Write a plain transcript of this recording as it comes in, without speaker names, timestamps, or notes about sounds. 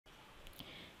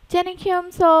ចា៎នាងខ្ញុំ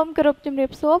សូមគោរពជំរា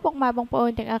បសួរពុកម៉ែបងប្អូ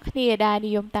នទាំងអស់គ្នាដែល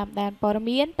និយមតាមដានព័ត៌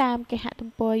មានតាមគេហទំ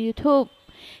ព័រ YouTube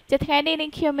ចា៎ថ្ងៃនេះនា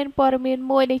ងខ្ញុំមានព័ត៌មាន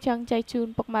មួយដែលចង់ចែកជូន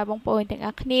ពុកម៉ែបងប្អូនទាំងអ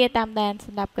ស់គ្នាតាមដាន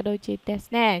ស្ដាប់ក៏ដូចជាទស្ស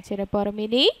នាជាព័ត៌មាន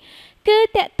នេះគឺ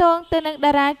តាក់ទងទៅនឹង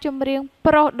តារាចម្រៀង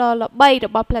ប្រុសដ៏ល្បីរ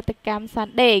បស់ផលិតកម្ម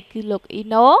Sunday គឺលោកអ៊ី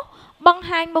ណូបង្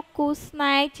ហាញមុខគូស្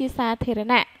នេហ៍ជាសាធារ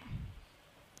ណៈ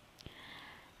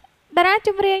តារាច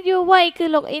ម្រៀងយូរវ័យគឺ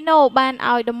លោកអ៊ីណូបាន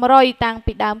ឲ្យតម្រុយតាំង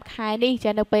ពីដើមខែនេះ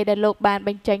ចានៅពេលដែលលោកបានប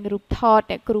ញ្ចេញរូបថត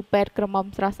អ្នកគ្រូពេទ្យក្រមុំ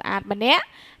ស្រស់ស្អាតម្នាក់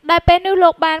ដែលពេលនោះលោ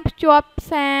កបានភ្ជា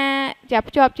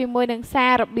ប់ជាមួយនឹងសា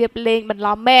ររបៀបលេងបន្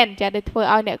លំមែនចាដែលធ្វើ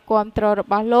ឲ្យអ្នកគាំទ្ររ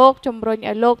បស់លោកជំរុញ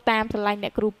ឲ្យលោកតាមស្រឡាញ់អ្ន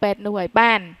កគ្រូពេទ្យនោះឲ្យ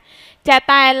បានចា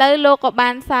តែឥឡូវលោកក៏បា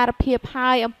នសារភាពហើ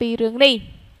យអំពីរឿងនេះ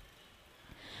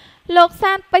លោក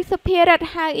សានពេជ្រសុភារិទ្ធ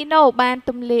ហៅអ៊ីណូបាន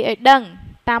ទម្លាយឲ្យដឹង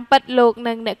តាមពិតលោក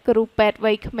និងអ្នកគ្រូពេទ្យ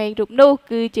វ័យក្មេងរូបនោះ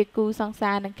គឺជាគូសង្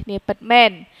សារនឹងគ្នាពិតមែ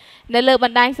ននៅលើប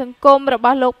ណ្ដាញសង្គមរប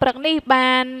ស់លោកព្រឹកនេះ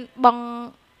បាន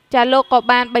លោកក៏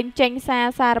បានបញ្ចេញ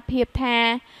សារភាពថា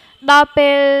ដល់ពេ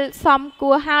លសមគួ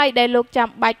រហើយដែលលោកចាំ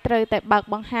បាច់ត្រូវតែបើក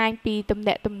បង្ហាញពីទំ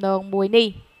នាក់ទំនងមួយនេះ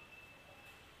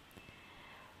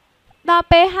ដល់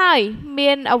ពេលហើយ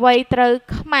មានអ្វីត្រូវ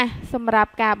ខ្មាស់សម្រា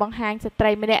ប់ការបង្ហាញស្ត្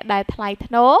រីម្នាក់ដែលថ្លៃ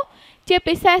ថ្នូរជា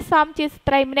ពិសេសសមជាស្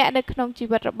ត្រីម្នាក់នៅក្នុងជី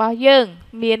វិតរបស់យើង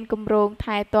មានគម្រោង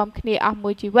ថែទាំគ្នាអស់មួ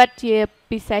យជីវិតជា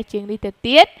ពិសេសជាងនេះទៅ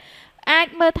ទៀតអាច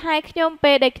មើលថែខ្ញុំ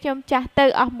ពេលដែលខ្ញុំចាស់ទៅ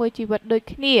អស់មួយជីវិតដូច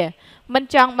គ្នាមិន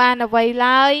ចង់បានអ្វី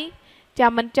ឡើយ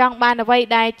មិនចង់បានអ្វី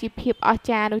ដែលជាភាពអស្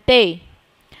ចារ្យនោះទេ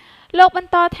លោកបន្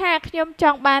តថាខ្ញុំច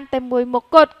ង់បានតែមួយមុខ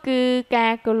គត់គឺកា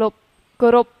រគោរព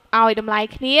ឲ្យតម្លៃ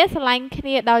គ្នាស្រឡាញ់គ្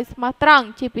នាដោយស្មោះត្រង់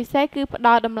ជាពិសេសគឺផ្ដ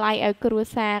ល់តម្លៃឲ្យគ្រួ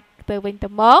សារទៅវិញទៅ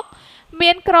មក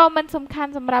មានក្រមិនសំខា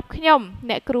ន់សម្រាប់ខ្ញុំ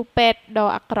អ្នកគ្រូពេទ្យដ៏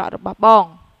អាក្រក់របស់បង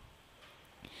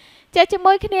ជា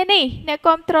មួយគ្នានេះអ្នក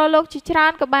គាំទ្រលោកជាច្រើ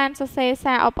នក៏បានសរសេរ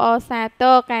សារអបអរសាទ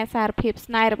រការសារភាព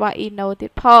ស្នេហ៍របស់អ៊ីណូទៀ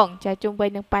តផងជុំវិញ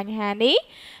នឹងបញ្ហានេះ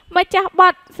ម្ចាស់ប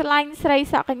ទស្រឡាញ់ស្រី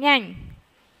សក់កញ្ញាញ់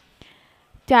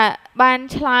បាន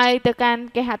ឆ្លើយទៅកាន់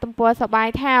គេហទំព័រសប្បាយ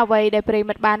ថាអ្វីដែលប្រិ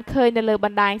មិត្តបានឃើញនៅលើប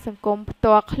ណ្ដាញសង្គមផ្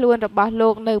ទាល់ខ្លួនរបស់លោ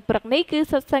កនៅព្រឹកនេះគឺ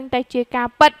សុទ្ធសឹងតែជាការ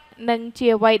ពិតនិងជា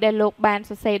អ្វីដែលលោកបាន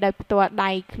សរសេរដោយផ្ទាល់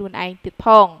ដៃខ្លួនឯងទៀតផ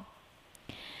ង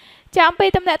អំពី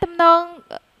ទំនាក់ទំនង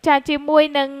ជាមួយ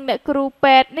នឹងអ្នកគ្រូ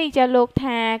ពេទ្យនេះលោក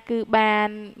ថាគឺបាន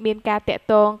មានការតាក់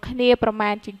ទងគ្នាប្រមា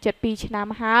ណជាង7ឆ្នាំ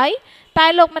ហើយតែ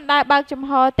លោកមិនដែលបើកចំ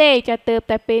ហទេទើប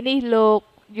តែពេលនេះលោក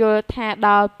យល់ថាដ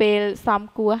ល់ពេលសម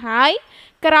គួរហើយ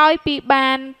ក្រោយពីបា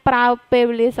នប្រើពេល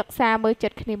វេលាសិក្សាមើលចិ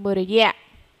ត្តគ្នាមួយរយៈ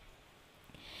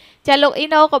លោកអ៊ី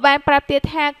ណូក៏បានប្រាប់ទៀត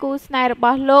ថាគូស្នេហ៍រប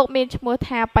ស់លោកមានឈ្មោះ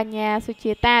ថាបញ្ញាសុ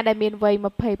ជាតាដែលមានវ័យ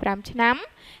25ឆ្នាំ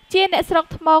ជាអ្នកស្រុក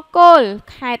ថ្មគោល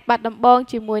ខេត្តបាត់ដំបង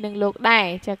ជាមួយនឹងលោកដែរ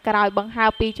ក្រោយបង្ហើ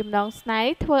បពីចំណងស្នេ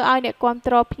ហ៍ធ្វើឲ្យអ្នកគាំ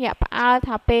ទ្រភ្ញាក់ផ្អើល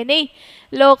ថាពេលនេះ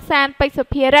លោកសានពេជ្រសុ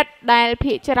ភារិទ្ធដែល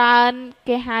ភាគច្រើន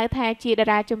គេហៅថាជាតា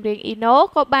រាចម្រៀងអ៊ីណូ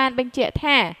ក៏បានបញ្ជាក់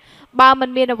ថាបើមិន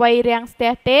មានអ្វីរាំងស្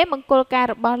ទះទេមង្គលការ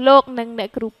របស់លោកនិងអ្នក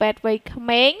គ្រូពេទ្យវ័យក្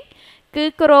មេងគឺ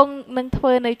គ្រងនឹងធ្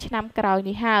វើនៅឆ្នាំក្រោយ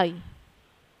នេះហើយ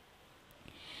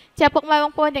ពុកម៉ែប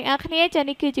ងប្អូនទាំងអស់គ្នា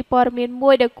នេះគឺជាព័ត៌មានមួ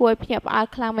យដែលគួរឲ្យភ្ញាក់ផ្អើល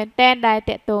ខ្លាំងមែនទែនដែល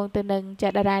តាក់ទងទៅនឹង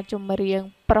តារាចម្រៀង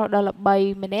ប្រុសដ៏ល្បី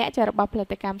ម្នាក់របស់ផលិ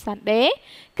តកម្ម Sunday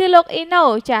គឺលោកអ៊ីណូ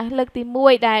លើកទី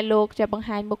1ដែលលោកបង្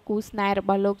ហាញមុខគូស្នេហ៍រប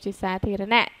ស់លោកជាសាធារ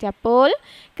ណៈពល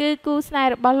គឺគូស្នេ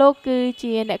ហ៍របស់លោកគឺ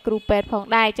ជាអ្នកគ្រូពេទ្យផង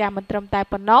ដែរមិនត្រឹមតែ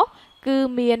ប៉ុណ្ណោះគឺ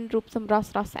មានរូបសម្រស់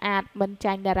ស្រស់ស្អាតមិន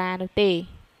ចាញ់តារានោះទេ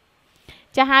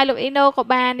ហើយលោកអ៊ីណូក៏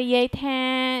បាននិយាយថា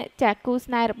គូ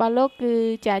ស្នេហ៍របស់លោកគឺ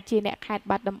ជាអ្នកខេត្ត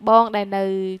បាត់ដំបងដែលនៅ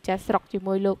ស្រុកជា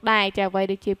មួយលោកដែរអ្វី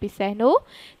ដែលជាពិសេសនោះ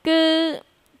គឺ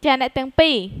អ្នកទាំង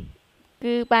ពីរ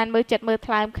គឺបានមើលចិត្តមើល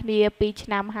ថ្លើមគ្នា2ឆ្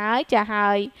នាំហើយហើ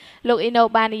យលោកអ៊ីណូ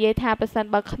បាននិយាយថាប្រសិន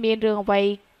បើគ្មានរឿងអ្វី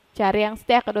រាំងស្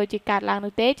ទះក៏ដូចជាកាត់ឡើង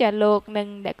នោះទេលោកនិង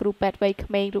អ្នកគ្រូពេទ្យវ័យក្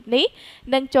មេងរូបនេះ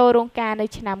នឹងចូលរោងការនៅ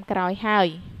ឆ្នាំក្រោយហើយ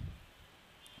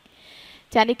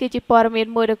នេះគឺជាព័ត៌មាន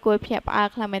មួយដែលគួរភ្ញាក់ផ្អើល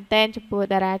ខ្លាំងមែនទែនចំពោះ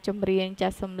តារាចម្រៀង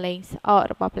សំឡេងស្អក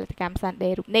របស់ផលិតកម្ម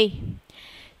Sunday រូបនេះ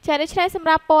ដូច្នេះសម្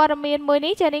រាប់ព័ត៌មានមួយ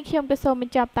នេះនេះខ្ញុំក៏សូមប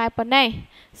ញ្ចប់តែប៉ុណ្ណេះ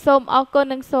សូមអរគុណ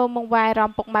និងសូមបង្វែរអារ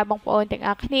ម្មណ៍ពុកម៉ែបងប្អូនទាំងអ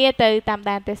ស់គ្នាទៅតាម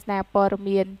ដានទស្សនាព័ត៌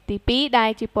មានទី2ដែល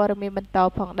ជាព័ត៌មានបន្ត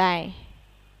ផងដែរ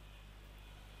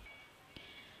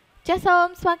សូម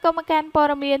ស្វាគមន៍មកកាន់ព័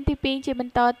ត៌មានទី2ជាប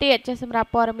ន្តទៀតសម្រាប់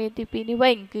ព័ត៌មានទី2នេះ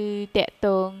វិញគឺតាក់ទ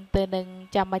ងទៅនឹង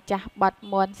ម្ចាស់បទ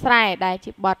មន់ស្រែដែល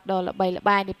ជាបទដ៏ល្បីល្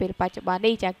បាញនាពេលបច្ចុប្បន្ន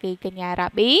នេះគឺកញ្ញារ៉ា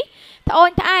ប៊ីត្អូញ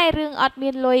ត្អែរឿងអត់មា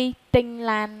នលុយទិញ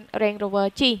ឡាន Range Rover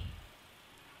ជិះ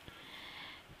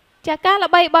ការ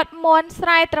ល្បីបទមន់ស្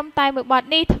រែត្រឹមតែមួយបទ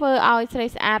នេះធ្វើឲ្យស្រី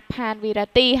ស្អាតផានវីរ៉ា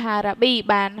ទីហារ៉ាប៊ី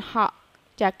បានហក់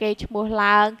ចាគេឈ្មោះ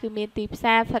ឡើងគឺមានទីផ្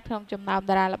សារស្ថិតក្នុងចំណោម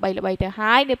តារាល្បីៗទៅ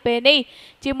ហើយនៅពេលនេះ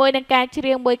ជាមួយនឹងការច្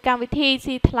រៀងមួយកម្មវិធី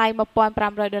ស៊ីថ្លៃ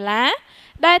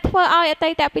$1,500ដែលធ្វើឲ្យអ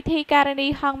តីតពិធីការនី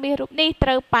ហងមាសរូបនេះត្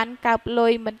រូវប៉ាន់កើបលុ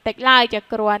យមិនតិចឡើយចា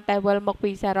គ្រាន់តែវិលមក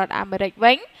ពីសហរដ្ឋអាមេរិក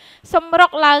វិញសម្រុក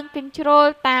ឡើងកញ្ជ្រោល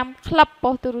តាមក្លឹប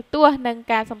ប៉ុស្តិ៍ទូរទស្សន៍និង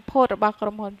ការសម្ពោធរបស់ក្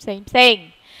រុមហ៊ុនផ្សេងៗ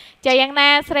ចាយ៉ាងណា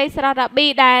ស្រីស្រស់រ៉ាប៊ី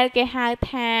ដែលគេហៅ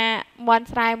ថាមន់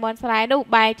ស្រែនោះ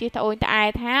បែរជាត្អូញត្អែ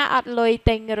ថាអត់លុយ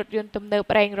ទិញរថយន្តទំនើប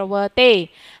Range Rover ទេ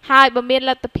ហើយបើមាន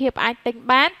លទ្ធភាពអាចទិញ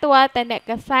បានទាល់តែអ្នក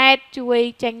កាសែតជួយ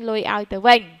ចេញលុយឲ្យទៅ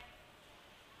វិញ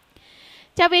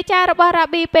ចាវាចារបស់រ៉ា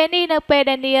ប៊ីពេលនេះនៅពេល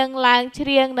ដែលនាងឡើងច្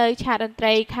រៀងនៅឆាកតន្ត្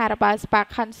រី Carabao Spark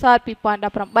Concert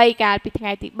 2018កាលពីថ្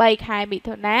ងៃទី3ខែមិ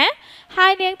ថុនាហើ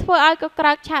យនាងធ្វើឲ្យកក្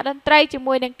រោកឆាកតន្ត្រីជា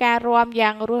មួយនឹងការរាំ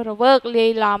យ៉ាងរស់រវើកលា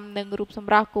យឡំនឹងរូបស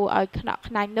ម្រស់គួរឲ្យខ្នក់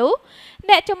ខ្នាញ់នោះ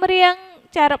អ្នកចម្រៀង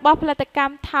ចារបស់ផលិតក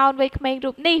ម្មថោនវ័យក្មេង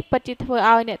រូបនេះពិតជាធ្វើ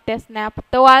ឲ្យអ្នកទស្សនាផ្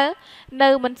ទាល់នៅ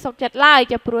មិនសុខចិត្តឡើយ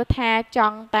ចាព្រោះថាច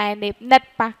ង់តែនេបនិត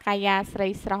ប៉ះកាយាស្រី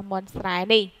ស្រស់មន់ស្រែ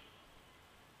នេះ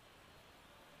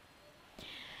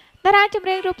តារាចម្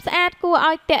រៀងរូបស្អាតគួរ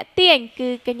ឲ្យតាក់ទាញគឺ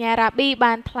កញ្ញារ៉ាប៊ី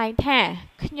បានថ្លែងថា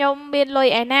ខ្ញុំមានលុយ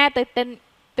ឯណាទៅ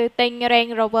ទិញ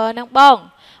Range Rover នឹងបង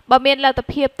បើមានលទ្ធ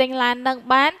ភាពទិញឡាននឹង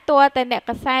បានទាល់តែអ្នក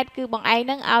កាសែតគឺបងឯង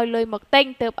នឹងឲ្យលុយមកទិញ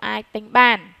ទើបអាចទិញ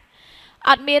បាន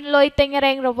អត់មានលុយទិញ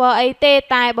Range Rover អីទេ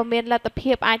តែបើមានលទ្ធ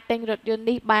ភាពអាចទិញរថយន្ត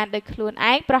នេះបានដោយខ្លួន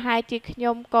ឯងប្រហែលជាខ្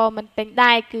ញុំក៏មិនទិញ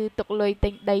ដែរគឺទុកលុយទិ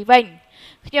ញដីវិញ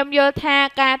ខ្ញុំយល់ថា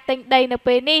ការទិញដីនៅ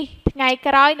ពេលនេះថ្ងៃ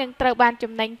ក្រោយនឹងត្រូវបាន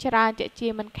ចំណេញច្រើនជា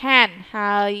មិនខាន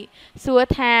ហើយសួរ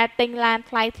ថាទិញឡាន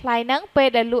ថ្លៃហ្នឹងពេល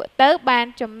ដែលលក់ទៅបាន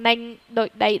ចំណេញដូច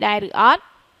ដីដែរឬអត់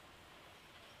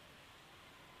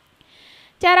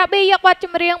ចារ៉ាប៊ីយកបទច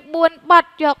ម្រៀង4បទ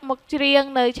យកមកច្រៀង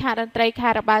នៅឆាកតន្ត្រី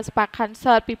Carabao Spark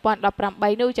Concert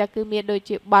 2018នោះចាគឺមានដូច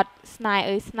ជាបទស្នេហ៍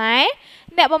អើយស្នេហ៍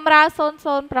អ្នកបម្រើ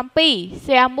007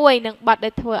 Share 1និងបទដែ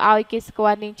លធ្វើឲ្យគេស្គា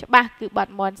ល់នាងច្បាស់គឺបទ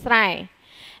មន់ស្រែ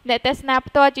អ្នកទស្សនា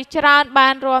ផ្ទាល់ជាច្រើនបា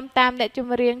នរួមតាមអ្នកច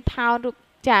ម្រៀងថោនរូប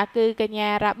ចាគឺកញ្ញា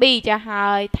រ៉ាប៊ីចាហើ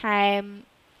យថែម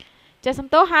ចាសំ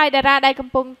ទោសឲ្យតារាដែលកំ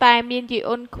ពុងតែមានយី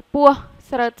អ៊ុនខ្ពស់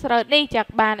ស្រើតនេះចា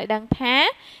បានឲ្យដឹងថា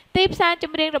ទីផ្សារច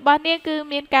ម្រៀងរបស់នាងគឺ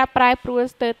មានការប្រែប្រួល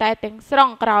ស្ទើរតែទាំងស្រុង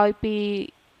ក្រោយពី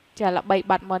ចាល្បី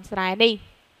បាត់មន់ស្រែនេះ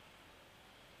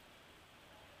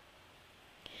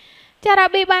ចារ៉ា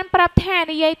ប៊ីបានប្រាប់ថា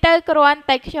និយាយទៅគ្រាន់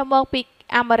តែខ្ញុំមកពី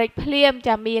អាមេរិកភ្លាម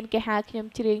ចាមានគេហៅខ្ញុំ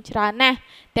ច្រៀងច្រើនណាស់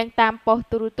ទាំងតាមប៉ុស្តិ៍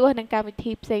ទូរទស្សន៍និងកម្មវិ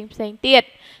ធីផ្សេងទៀត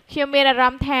ខ្ញុំមានអារ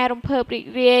ម្មណ៍ថារំភើបរីក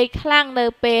រាយខ្លាំងនៅ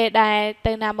ពេលដែល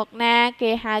ទៅណាមកណា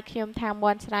គេហៅខ្ញុំថាម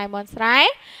ន់ស្រែ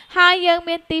ហើយយើង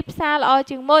មានទីផ្សារល្អ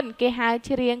ជាងមុនគេហៅ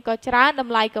ច្រៀងក៏ច្រើនត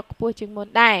ម្លៃក៏ខ្ពស់ជាងមុន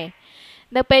ដែរ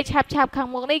នៅពេលឆាប់ខាង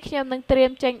មុខនេះខ្ញុំនឹងត្រៀ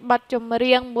មចេញបទចម្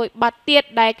រៀងមួយបទទៀត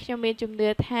ដែលខ្ញុំមានជំនឿ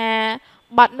ថា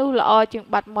បទនោះល្អជាង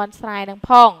បទមន់ស្រែនឹង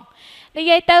ផងនិ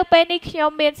យាយទៅពេលនេះខ្ញុំ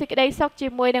មានសេចក្តីសុខជា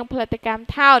មួយនឹងផលិតកម្ម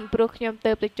ថោនព្រោះខ្ញុំ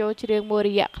ទៅចូលច្រៀងមួយរ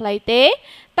យៈខ្លីទេ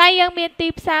តែយើងមានទី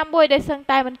ផ្សារមួយដែលសឹង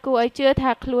តែមិនគួរឲ្យជឿ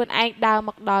ថាខ្លួនឯងដើរម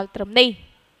កដល់ត្រឹមនេះ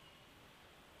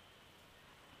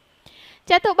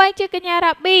ចាទោះបីជាកញ្ញា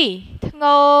រ៉ាប៊ីធ្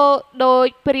ងោដោយ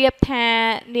ប្រៀបថា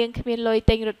នាងគ្មានលុយ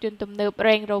ទិញរថយន្តទំនើប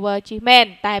Range Rover ជិះមែន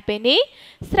តែពេលនេះ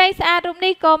ស្រីស្អាតរូប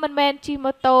នេះក៏មិនមែនជិះ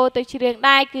ម៉ូតូទៅច្រៀង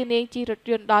ដែរគឺនាងជិះរថ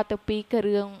យន្តដល់ទៅ2គ្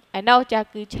រឿងឯណោះចា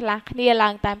គឺឆ្លាស់គ្នាឡើ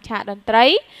ងតាមឆាកតន្ត្រី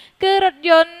គឺរថ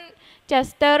យន្ត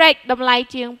Sterek តម្លៃ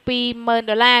ជាង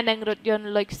$20,000និងរថយន្ត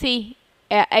Lexus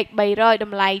RX 300ត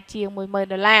ម្លៃជាង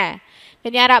$10,000ក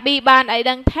ញ្ញារ៉ាប៊ីបានឲ្យ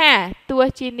ដឹងថាទោះ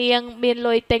ជានាងមាន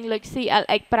លុយទិញ Lexus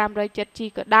RX 570G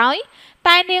ក៏ដោយ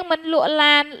តែនាងមិនលក់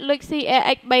ឡាន Lexus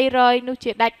RX 300នោះ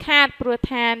ជាដាច់ខាតព្រោះ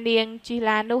ថានាងជិះ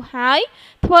ឡាននោះហើយ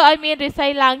ធ្វើឲ្យមានរិស័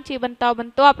យឡើងជាបន្តប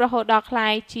ន្ទាប់រហូតដល់ក្លា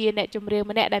យជាអ្នកចម្រៀង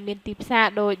ម្នាក់ដែលមានទីផ្សារ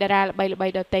ដោយតារាល្បី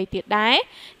ៗដទៃទៀតដែរ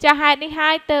ចាហេតុនេះហើ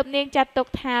យទើបនាងចាត់ទុក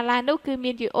ថាឡាននោះគឺ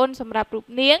មានយីអ៊ុនសម្រាប់រូប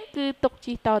នាងគឺទុក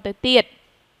ជិះតទៅទៀត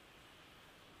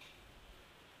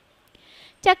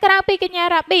ចាក្រៅពីកញ្ញា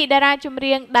រ៉ាប៊ីតារាចម្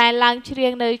រៀងដែលឡើងច្រៀ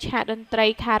ងនៅឆាកតន្ត្រី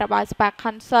Carabao Spark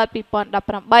Concert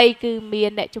 2018គឺមាន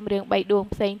អ្នកចម្រៀង3ដួង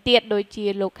ផ្សេងទៀតដូចជា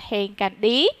លោកហេងកាន់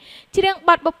ឌីច្រៀងប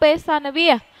ទបុព្វេសន្និវា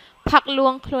សផាក់លួ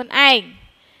ងខ្លួនឯង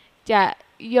ចា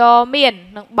យោមាន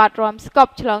នឹងបទរំស្គ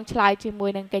ប់ឆ្លងឆ្លើយជាមួ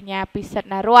យនឹងកញ្ញាពិសិដ្ឋ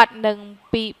នរ័ត្ននិង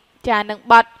ពីចានឹង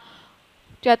បទ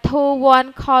ចា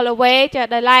 2 Call Away ចា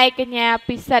ដែលឡែកកញ្ញា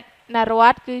ពិសិដ្ឋនរ័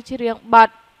ត្នគឺច្រៀងបទ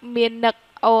មាននឹក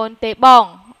អូនទេបង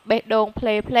បេះដូងផ្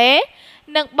លេ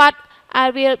និងបទ I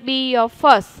will be your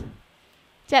first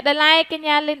ចាដែលឡែកកញ្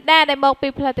ញាលីនដាដែលមកពី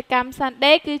ផលិតកម្ម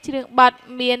Sunday គឺច្រៀងបទ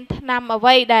មានថ្នាំអ្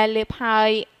វីដែលលេបហើយ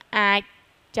អាច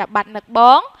ចាប់បាត់នឹកប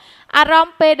ងអារម្ម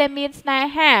ណ៍ពេលដែលមានស្នេ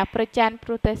ហាប្រច័ណ្ឌព្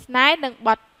រោះតែស្នេហ៍និងប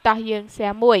ទតោះយើង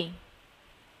share មួយ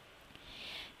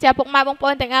ចាពុកម៉ែបងប្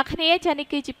អូនទាំងអស់គ្នាចានេះ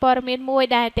គឺជាព័ត៌មានមួយ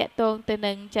ដែលតាក់ទងទៅ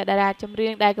នឹងចាតារាចម្រៀ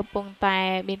ងដែលកំពុងតែ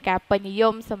មានការពេញនិយ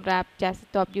មសម្រាប់ចាស្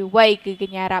ទាប់យុវវ័យគឺក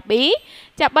ញ្ញារ៉ាប៊ី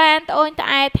ចាបានត្អូញត្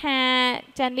អែថា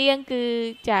ចានាងគឺ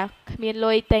ចាគ្មាន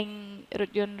លុយទិញរថ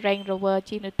យន្ត Range Rover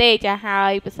ជិះនោះទេចាហើ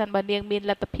យបើសិនបើនាងមាន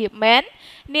លទ្ធភាពមែន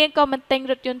នាងក៏មិនទិញ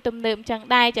រថយន្តទំនើបចឹង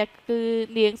ដែរចាគឺ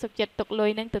នាងសុខចិត្តទុកលុយ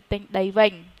នឹងទៅទិញដីវិ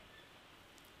ញ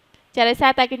ចាដោយសា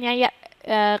រតែកញ្ញា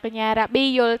រ៉ាប៊ី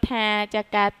យល់ថាចា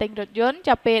ការទិញរថយន្ត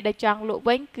ចាពេលដែលចង់លក់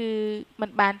វិញគឺមិន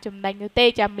បានចំណេញនោះទេ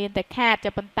ចាមានតែខាត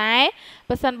ចាប៉ុន្តែ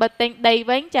បើសិនបើទិញដី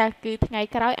វិញចាគឺថ្ងៃ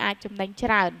ក្រោយអាចចំណេញច្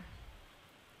រើន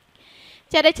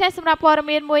ចាដូច្នេះសម្រាប់ព័ត៌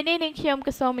មានមួយនេះនាងខ្ញុំ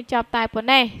ក៏សូមបញ្ចប់តែប៉ុណ្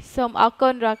ណេះសូមអរគុ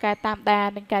ណរាល់ការតាមដាន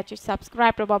និងការចុច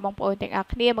Subscribe របស់បងប្អូនទាំងអស់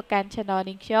គ្នាមកកាន់ Channel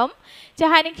នាងខ្ញុំចា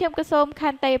ហើយនាងខ្ញុំក៏សូមខ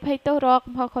ន្តីអភ័យទោសរាល់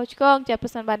កំហុសខុសឆ្គងចាប្រ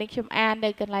សិនបើនាងខ្ញុំអាននៅ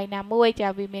កន្លែងណាមួយចា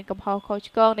វាមានកំហុសខុស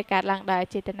ឆ្គងនៃការឡើងដោយអ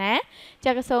ចេតនា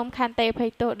ចាក៏សូមខន្តីអភ័យ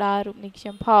ទោសដល់រូបនាងខ្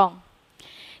ញុំផង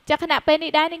ចាខណៈពេល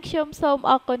នេះដែរនាងខ្ញុំសូម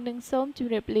អរគុណនិងសូមជ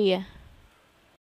ម្រាបលា